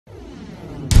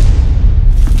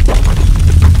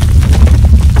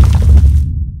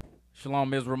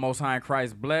Shalom, Israel, Most High in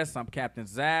Christ bless. I'm Captain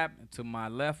Zab. And to my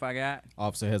left, I got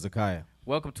Officer Hezekiah.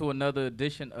 Welcome to another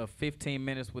edition of 15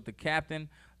 Minutes with the Captain.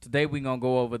 Today, we're going to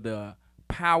go over the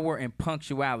power and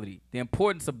punctuality, the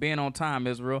importance of being on time,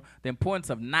 Israel, the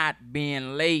importance of not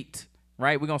being late,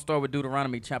 right? We're going to start with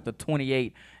Deuteronomy chapter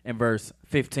 28 and verse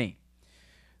 15.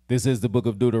 This is the book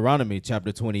of Deuteronomy,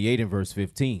 chapter 28 and verse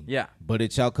 15. Yeah. But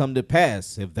it shall come to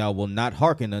pass, if thou wilt not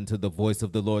hearken unto the voice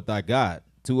of the Lord thy God,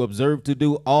 to observe to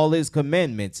do all his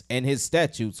commandments and his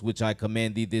statutes, which I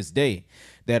command thee this day,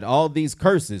 that all these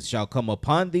curses shall come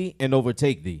upon thee and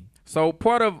overtake thee. So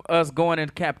part of us going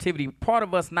into captivity, part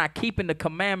of us not keeping the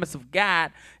commandments of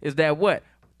God is that what?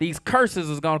 These curses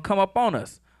is going to come up on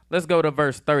us. Let's go to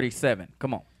verse 37.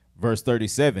 Come on. Verse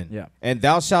 37. Yeah. And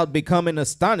thou shalt become an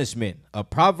astonishment, a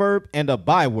proverb and a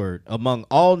byword among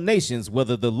all nations,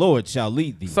 whither the Lord shall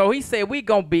lead thee. So he said we're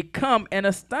going to become an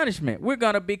astonishment. We're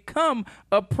going to become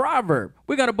a proverb.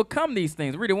 We're going to become these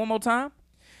things. Read it one more time.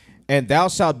 And thou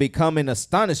shalt become an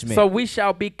astonishment. So we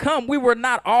shall become. We were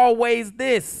not always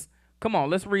this. Come on,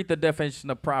 let's read the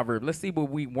definition of proverb. Let's see what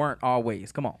we weren't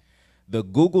always. Come on. The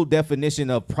Google definition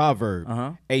of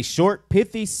proverb, a short,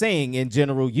 pithy saying in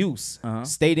general use,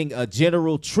 stating a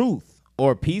general truth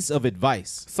or piece of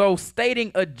advice. So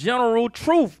stating a general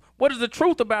truth. What is the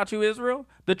truth about you, Israel?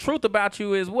 The truth about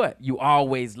you is what? You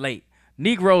always late.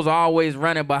 Negroes are always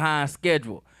running behind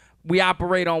schedule. We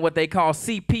operate on what they call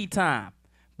CP time.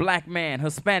 Black man,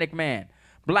 Hispanic man,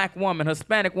 black woman,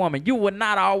 Hispanic woman. You were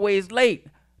not always late.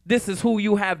 This is who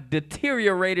you have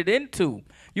deteriorated into.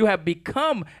 You have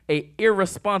become a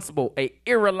irresponsible, a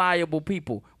irreliable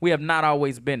people. We have not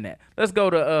always been that. Let's go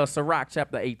to Sirach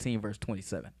chapter 18, verse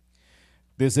 27.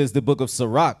 This is the book of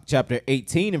Sirach, chapter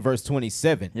 18 and verse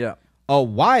 27. Yeah. A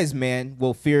wise man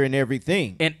will fear in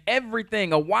everything. In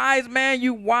everything. A wise man,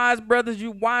 you wise brothers,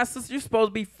 you wise sisters, you're supposed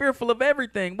to be fearful of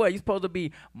everything. What? You're supposed to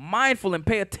be mindful and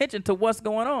pay attention to what's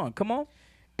going on. Come on.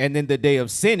 And in the day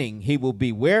of sinning, he will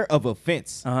beware of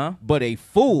offense. But a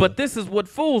fool. But this is what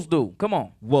fools do. Come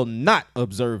on. Will not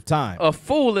observe time. A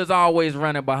fool is always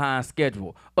running behind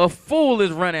schedule. A fool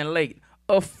is running late.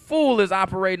 A fool is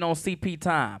operating on CP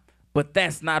time. But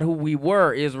that's not who we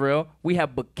were, Israel. We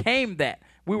have became that.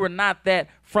 We were not that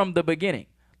from the beginning.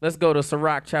 Let's go to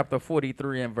Sirach chapter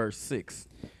 43 and verse 6.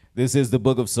 This is the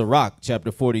book of Sirach,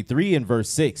 chapter 43 and verse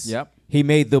 6. Yep. He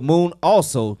made the moon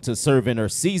also to serve in her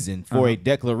season for a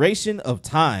declaration of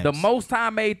times. The Most High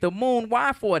made the moon.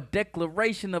 Why? For a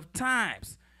declaration of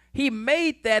times. He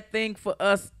made that thing for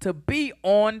us to be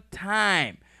on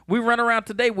time. We run around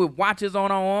today with watches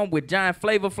on our arm, with giant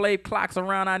Flavor Flav clocks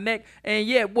around our neck, and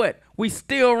yet what? We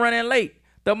still running late.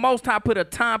 The Most High put a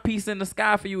timepiece in the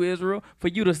sky for you, Israel, for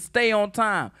you to stay on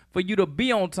time, for you to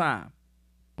be on time.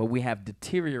 But we have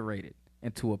deteriorated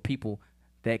into a people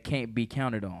that can't be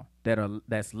counted on,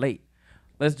 that's late.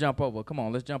 Let's jump over. Come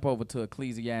on, let's jump over to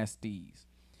Ecclesiastes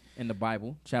in the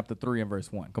Bible, chapter 3 and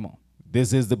verse 1. Come on.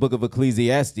 This is the book of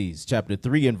Ecclesiastes, chapter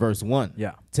 3 and verse 1.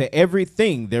 Yeah. To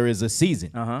everything there is a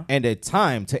season, and a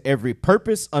time to every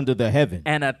purpose under the heaven.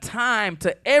 And a time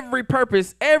to every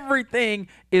purpose. Everything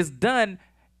is done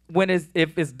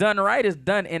if it's done right, it's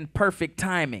done in perfect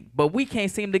timing. But we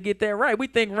can't seem to get that right. We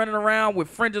think running around with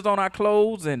fringes on our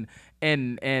clothes and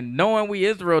knowing we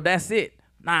Israel, that's it.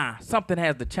 Nah, something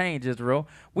has to change, Israel.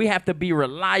 We have to be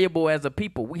reliable as a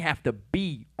people. We have to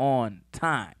be on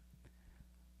time.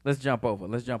 Let's jump over.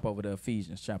 Let's jump over to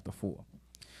Ephesians chapter 4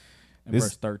 and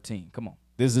verse 13. Come on.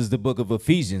 This is the book of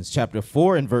Ephesians chapter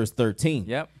 4 and verse 13.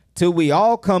 Yep. Till we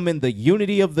all come in the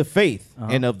unity of the faith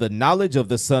and of the knowledge of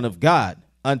the Son of God,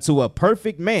 unto a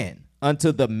perfect man,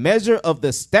 unto the measure of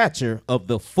the stature of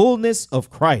the fullness of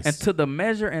Christ. And to the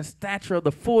measure and stature of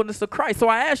the fullness of Christ. So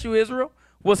I ask you, Israel,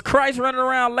 was Christ running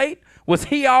around late? Was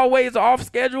he always off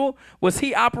schedule? Was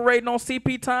he operating on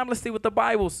CP time? Let's see what the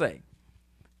Bible say.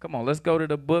 Come on, let's go to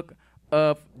the book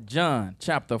of John,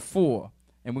 chapter 4,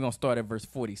 and we're going to start at verse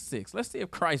 46. Let's see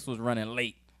if Christ was running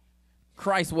late.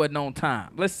 Christ wasn't on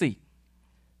time. Let's see.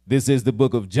 This is the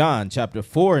book of John, chapter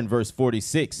 4 and verse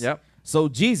 46. Yep. So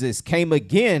Jesus came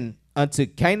again unto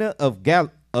Cana of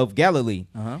Galilee,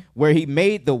 where he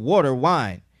made the water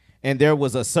wine. And there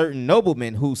was a certain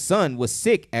nobleman whose son was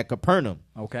sick at Capernaum.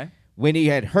 Okay. When he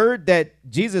had heard that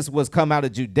Jesus was come out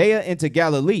of Judea into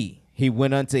Galilee, he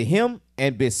went unto him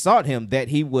and besought him that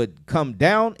he would come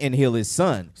down and heal his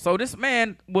son. So this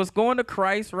man was going to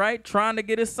Christ, right, trying to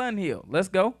get his son healed. Let's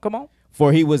go. Come on.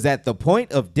 For he was at the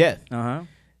point of death.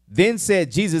 Then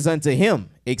said Jesus unto him,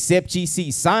 except ye see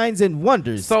signs and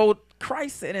wonders. So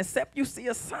Christ said, except you see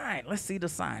a sign. Let's see the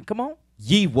sign. Come on.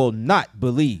 Ye will not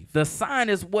believe. The sign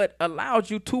is what allows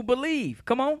you to believe.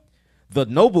 Come on. The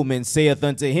nobleman saith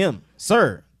unto him,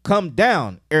 Sir, come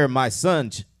down ere my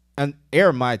child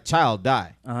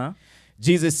die.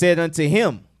 Jesus said unto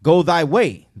him, Go thy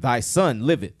way, thy son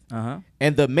liveth.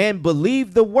 And the man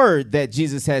believed the word that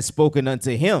Jesus had spoken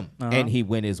unto him, and he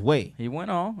went his way. He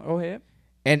went on. Go ahead.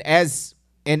 And as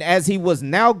he was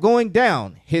now going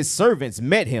down, his servants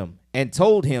met him and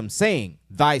told him, saying,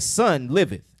 Thy son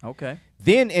liveth. Okay.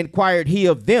 Then inquired he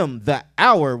of them the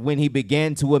hour when he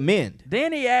began to amend.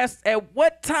 Then he asked, at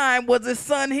what time was his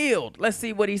son healed? Let's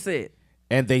see what he said.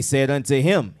 And they said unto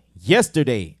him,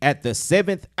 Yesterday at the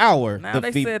 7th hour. Now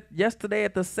they said, yesterday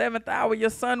at the 7th hour, your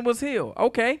son was healed.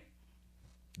 Okay.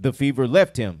 The fever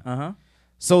left him.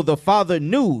 So the father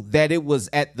knew that it was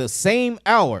at the same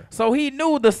hour. So he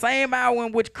knew the same hour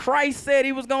in which Christ said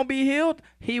he was going to be healed.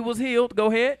 He was healed. Go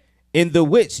ahead. In the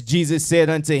which Jesus said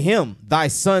unto him, Thy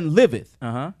son liveth,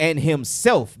 and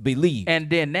himself believed. And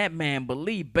then that man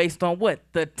believed based on what?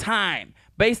 The time.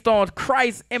 Based on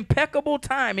Christ's impeccable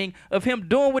timing of him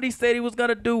doing what he said he was going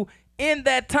to do in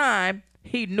that time.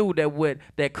 He knew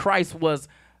that Christ was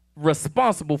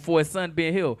responsible for his son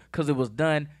being healed because it was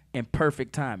done in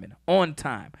perfect timing, on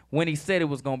time, when he said it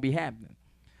was going to be happening.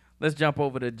 Let's jump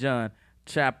over to John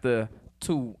chapter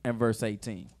 2 and verse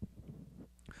 18.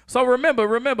 So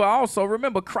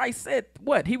remember, Christ said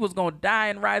what? He was going to die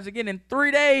and rise again in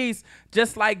 3 days,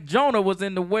 just like Jonah was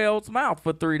in the whale's mouth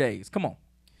for 3 days. Come on.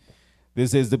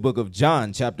 This is the book of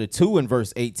John, chapter 2 and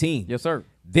verse 18. Yes, sir.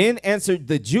 Then answered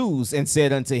the Jews and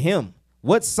said unto him,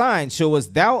 What sign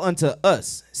showest thou unto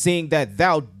us, seeing that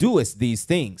thou doest these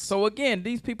things? So again,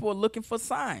 these people are looking for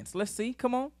signs. Let's see.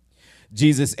 Come on.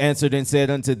 Jesus answered and said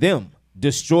unto them,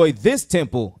 Destroy this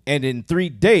temple, and in 3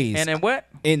 days. And in what?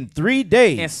 In 3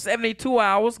 days. In 72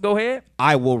 hours. Go ahead.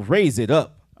 I will raise it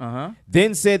up.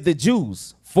 Then said the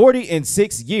Jews,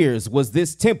 46 years was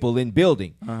this temple in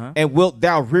building, and wilt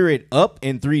thou rear it up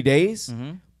in 3 days?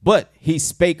 But he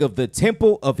spake of the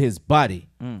temple of his body.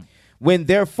 When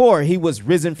therefore he was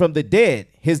risen from the dead,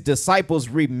 his disciples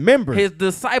remembered. His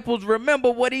disciples remember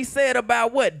what he said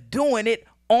about what? Doing it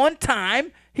on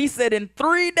time. He said, in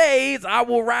 3 days I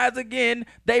will rise again.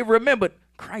 They remembered.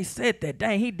 Christ said that.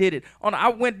 Dang, he did it. I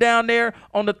went down there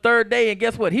on the 3rd day, and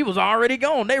guess what? He was already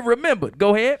gone. They remembered.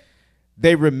 Go ahead.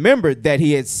 They remembered that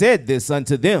he had said this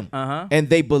unto them, and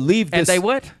they believed. And they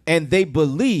what? And they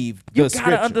believed the scripture.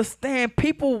 You gotta understand,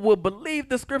 people will believe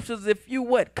the scriptures if you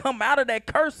what? Come out of that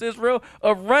curse, Israel,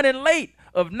 of running late,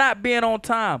 of not being on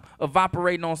time, of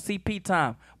operating on CP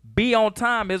time. Be on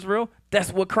time, Israel.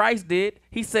 That's what Christ did.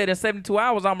 He said in 72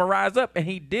 hours, I'm going to rise up. And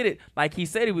he did it like he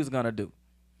said he was going to do.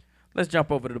 Let's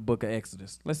jump over to the book of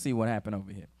Exodus. Let's see what happened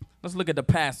over here. Let's look at the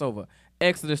Passover.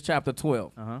 Exodus chapter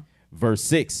 12. Verse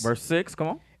 6. Verse 6, come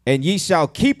on. And ye shall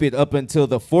keep it up until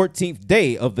the 14th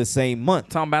day of the same month.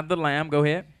 Talking about the lamb. Go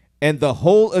ahead. And the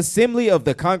whole assembly of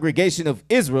the congregation of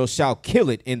Israel shall kill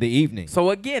it in the evening. So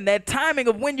again, that timing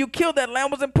of when you kill that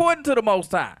lamb was important to the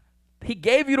Most High. He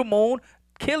gave you the moon.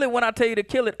 Kill it when I tell you to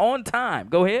kill it on time.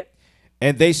 Go ahead.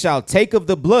 And they shall take of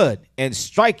the blood and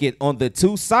strike it on the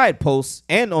 2 side posts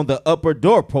and on the upper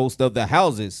doorpost of the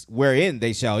houses wherein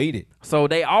they shall eat it. So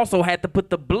they also had to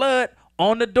put the blood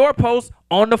on the doorpost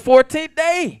on the 14th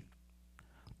day.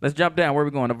 Let's jump down. Where are we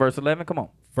going? To verse 11? Come on.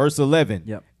 Verse 11.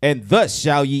 Yep. And thus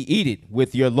shall ye eat it,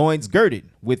 with your loins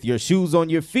girded, with your shoes on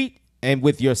your feet, and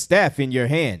with your staff in your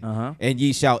hand. And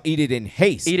ye shall eat it in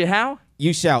haste. Eat it how?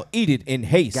 You shall eat it in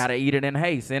haste. Gotta eat it in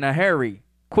haste, in a hurry,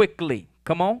 quickly.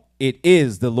 Come on. It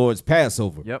is the Lord's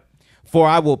Passover. Yep. For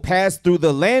I will pass through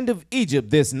the land of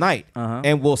Egypt this night,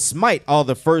 and will smite all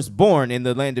the firstborn in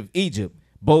the land of Egypt,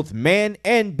 both man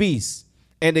and beast.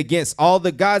 And against all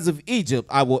the gods of Egypt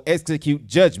I will execute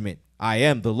judgment. I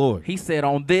am the Lord. He said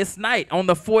on this night, on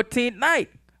the 14th night.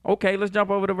 Okay, let's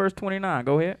jump over to verse 29.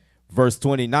 Go ahead. Verse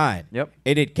 29. Yep.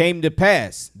 And it came to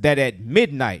pass that at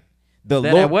midnight, That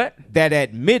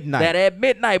at midnight. That at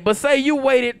midnight. But say you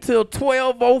waited till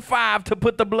 12:05 to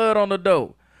put the blood on the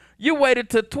dough. You waited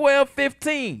till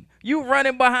 12:15. You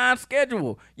running behind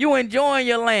schedule. You enjoying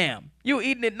your lamb. You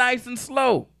eating it nice and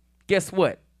slow. Guess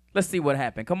what? Let's see what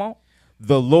happened. Come on.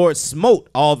 The Lord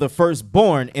smote all the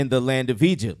firstborn in the land of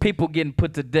Egypt. People getting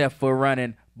put to death for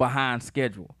running behind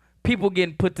schedule. People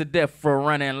getting put to death for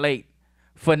running late,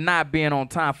 for not being on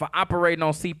time, for operating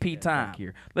on CP time.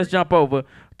 Here, let's jump over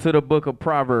to the book of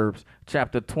Proverbs,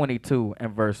 chapter 22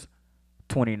 and verse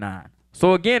 29.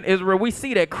 So again, Israel, we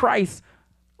see that Christ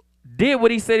did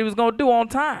what he said he was going to do on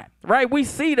time, right? We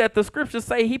see that the scriptures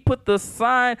say he put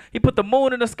the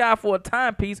moon in the sky for a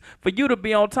timepiece for you to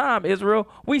be on time, Israel.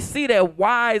 We see that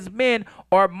wise men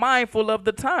are mindful of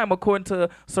the time, according to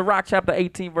Sirach chapter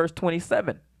 18, verse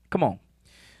 27. Come on.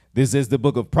 This is the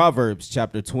book of Proverbs,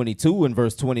 chapter 22 and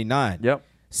verse 29. Yep.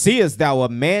 Seest thou a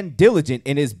man diligent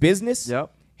in his business? Yep.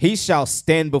 He shall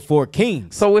stand before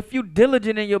kings. So if you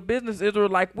diligent in your business, Israel,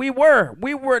 like we were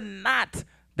not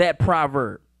that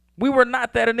proverb. We were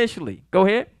not that initially. Go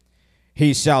ahead.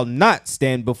 He shall not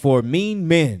stand before mean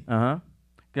men. Uh-huh.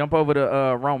 Jump over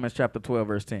to Romans chapter 12,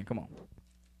 verse 10. Come on.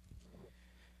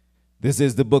 This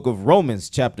is the book of Romans,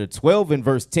 chapter 12 and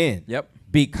verse 10. Yep.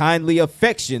 Be kindly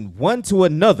affection one to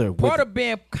another. Part of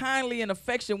being kindly and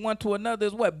affection one to another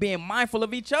is what? Being mindful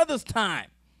of each other's time,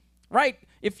 right?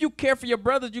 If you care for your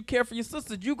brothers, you care for your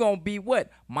sisters, you're going to be what?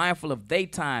 Mindful of their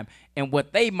time and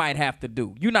what they might have to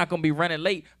do. You're not going to be running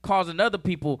late, causing other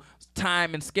people's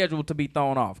time and schedule to be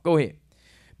thrown off. Go ahead.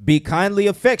 Be kindly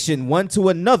affection one to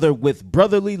another with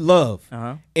brotherly love,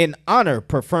 in honor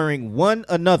preferring one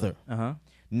another.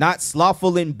 Not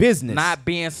slothful in business. Not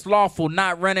being slothful,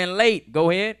 not running late.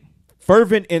 Go ahead.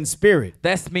 Fervent in spirit.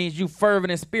 That means you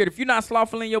fervent in spirit. If you're not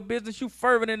slothful in your business, you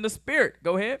fervent in the spirit.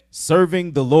 Go ahead.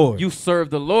 Serving the Lord. You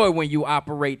serve the Lord when you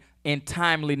operate in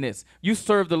timeliness. You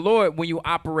serve the Lord when you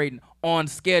operate on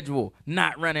schedule,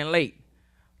 not running late.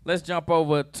 Let's jump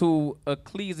over to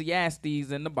Ecclesiastes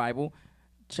in the Bible,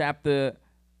 chapter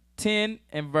 10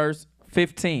 and verse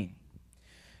 15.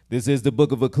 This is the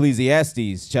book of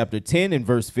Ecclesiastes, chapter 10 and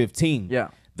verse 15. Yeah.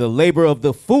 The labor of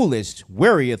the foolish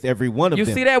wearieth every one of them.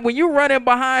 You see that? When you running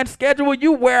behind schedule,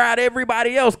 you wear out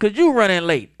everybody else because you running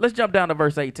late. Let's jump down to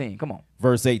verse 18. Come on.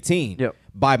 Verse 18. Yep.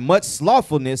 By much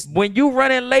slothfulness. When you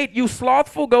running late, you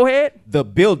slothful. Go ahead. The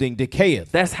building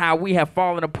decayeth. That's how we have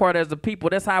fallen apart as a people.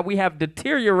 That's how we have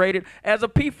deteriorated as a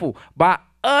people. By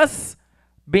us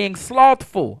being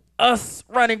slothful. Us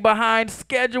running behind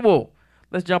schedule.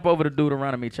 Let's jump over to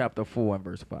Deuteronomy chapter 4 and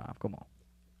verse 5. Come on.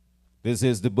 This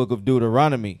is the book of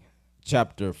Deuteronomy,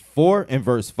 chapter 4 and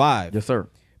verse 5. Yes, sir.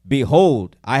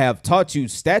 Behold, I have taught you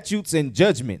statutes and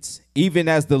judgments, even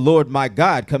as the Lord my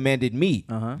God commanded me,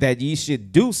 that ye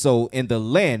should do so in the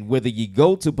land whither ye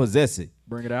go to possess it.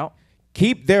 Bring it out.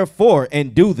 Keep therefore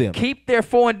and do them. Keep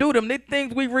therefore and do them. The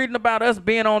things we reading about us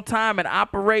being on time and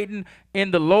operating in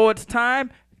the Lord's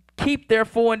time, keep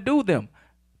therefore and do them.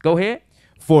 Go ahead.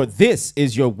 For this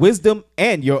is your wisdom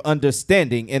and your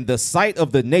understanding in the sight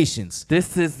of the nations.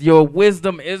 This is your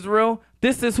wisdom, Israel.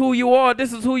 This is who you are.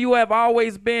 This is who you have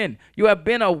always been. You have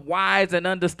been a wise and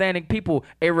understanding people,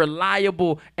 a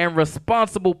reliable and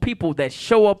responsible people that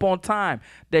show up on time,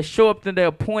 that show up in their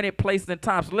appointed place and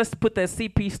time. So let's put that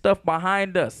CP stuff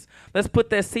behind us. Let's put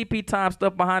that CP time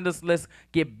stuff behind us. Let's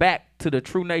get back to the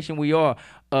true nation we are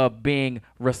of being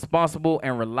responsible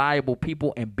and reliable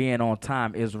people and being on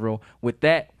time, Israel. With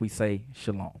that, we say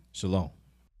shalom. Shalom.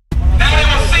 Now they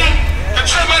will see the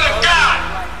true men of God.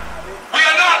 We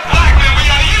are not black men, we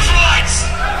are the Israelites.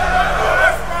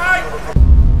 That's right.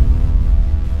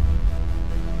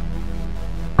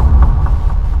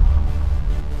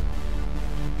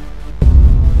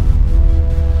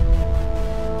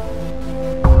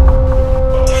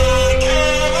 Take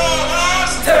care of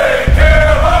us. Take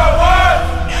care of us.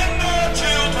 And our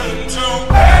children too.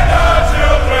 And our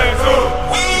children too.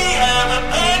 We have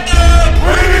repented.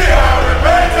 We have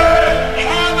repented.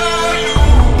 How about you?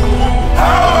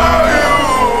 How about you?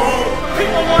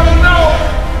 People want to know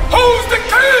who's the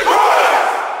king.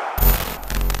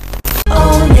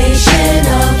 O nation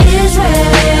of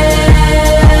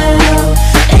Israel,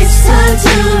 it's time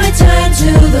to return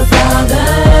to the Father.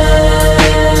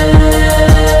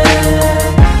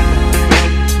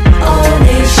 O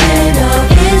nation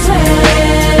of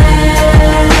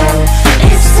Israel,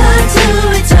 it's time to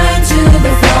return to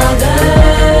the Father.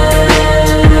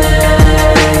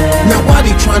 Now why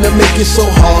they trying to make it so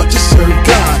hard to serve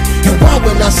God? And why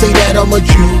when I say that I'm a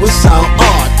Jew, it sound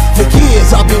odd? For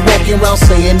years I've been walking around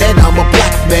saying that I'm a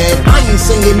black man. I ain't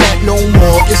saying that no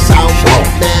more, it sound wrong,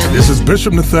 man. This is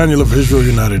Bishop Nathaniel of Israel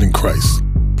United in Christ.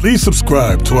 Please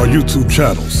subscribe to our YouTube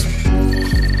channels.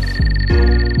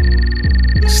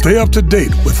 Stay up to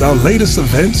date with our latest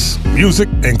events, music,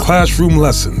 and classroom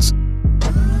lessons.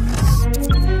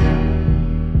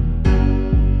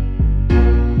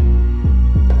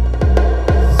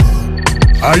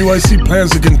 IUIC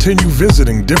plans to continue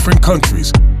visiting different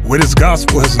countries where this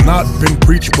gospel has not been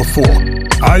preached before.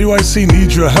 IUIC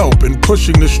needs your help in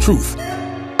pushing this truth.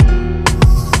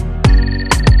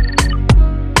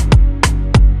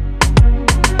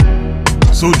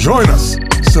 So join us.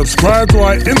 Subscribe to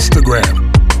our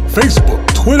Instagram, Facebook,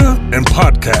 Twitter, and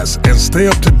podcast, and stay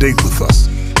up to date with us.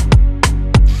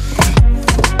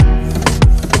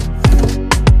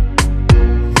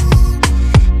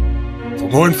 For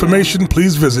more information,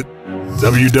 please visit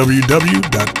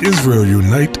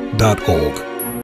www.israelunite.org.